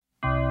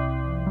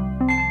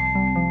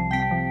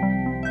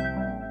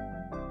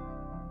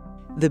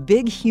The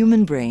big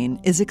human brain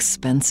is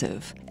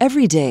expensive.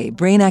 Every day,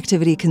 brain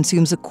activity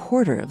consumes a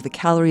quarter of the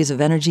calories of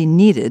energy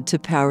needed to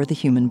power the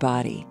human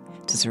body.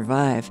 To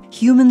survive,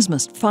 humans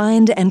must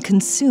find and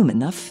consume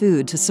enough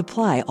food to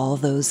supply all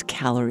those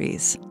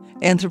calories.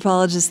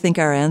 Anthropologists think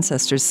our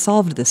ancestors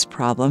solved this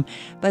problem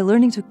by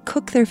learning to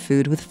cook their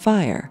food with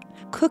fire.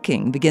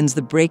 Cooking begins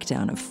the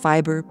breakdown of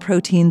fiber,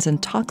 proteins,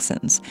 and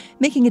toxins,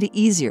 making it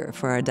easier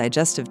for our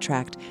digestive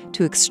tract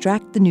to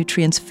extract the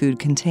nutrients food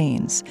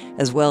contains,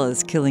 as well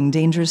as killing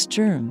dangerous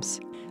germs.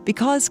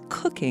 Because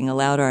cooking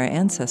allowed our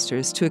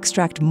ancestors to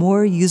extract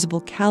more usable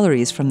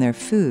calories from their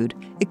food,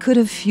 it could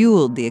have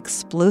fueled the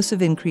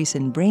explosive increase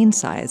in brain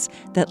size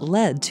that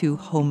led to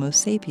Homo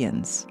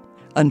sapiens.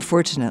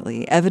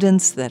 Unfortunately,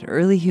 evidence that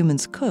early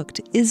humans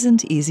cooked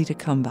isn't easy to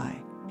come by.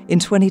 In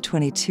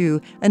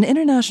 2022, an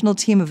international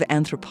team of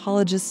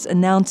anthropologists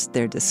announced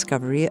their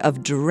discovery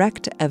of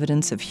direct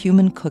evidence of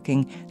human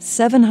cooking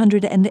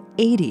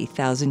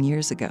 780,000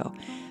 years ago,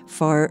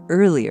 far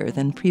earlier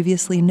than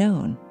previously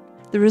known.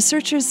 The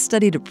researchers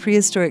studied a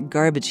prehistoric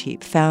garbage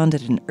heap found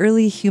at an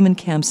early human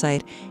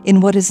campsite in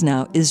what is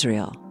now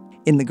Israel.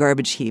 In the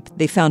garbage heap,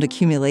 they found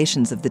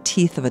accumulations of the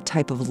teeth of a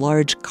type of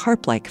large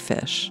carp-like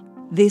fish.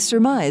 They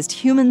surmised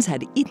humans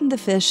had eaten the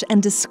fish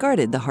and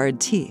discarded the hard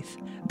teeth.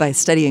 By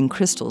studying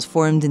crystals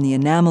formed in the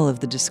enamel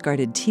of the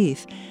discarded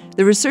teeth,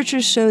 the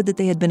researchers showed that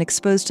they had been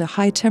exposed to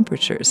high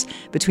temperatures,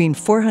 between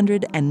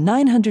 400 and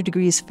 900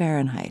 degrees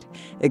Fahrenheit,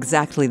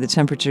 exactly the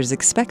temperatures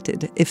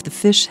expected if the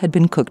fish had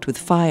been cooked with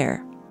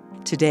fire.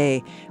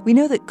 Today, we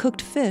know that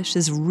cooked fish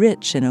is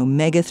rich in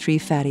omega-3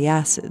 fatty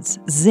acids,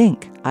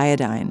 zinc,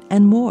 iodine,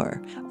 and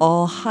more,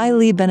 all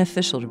highly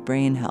beneficial to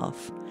brain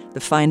health. The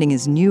finding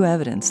is new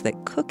evidence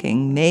that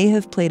cooking may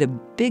have played a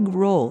big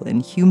role in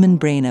human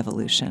brain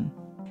evolution.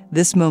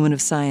 This moment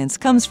of science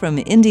comes from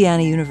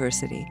Indiana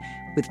University,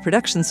 with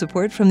production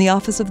support from the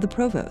Office of the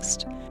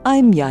Provost.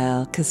 I'm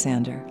Yael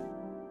Cassander.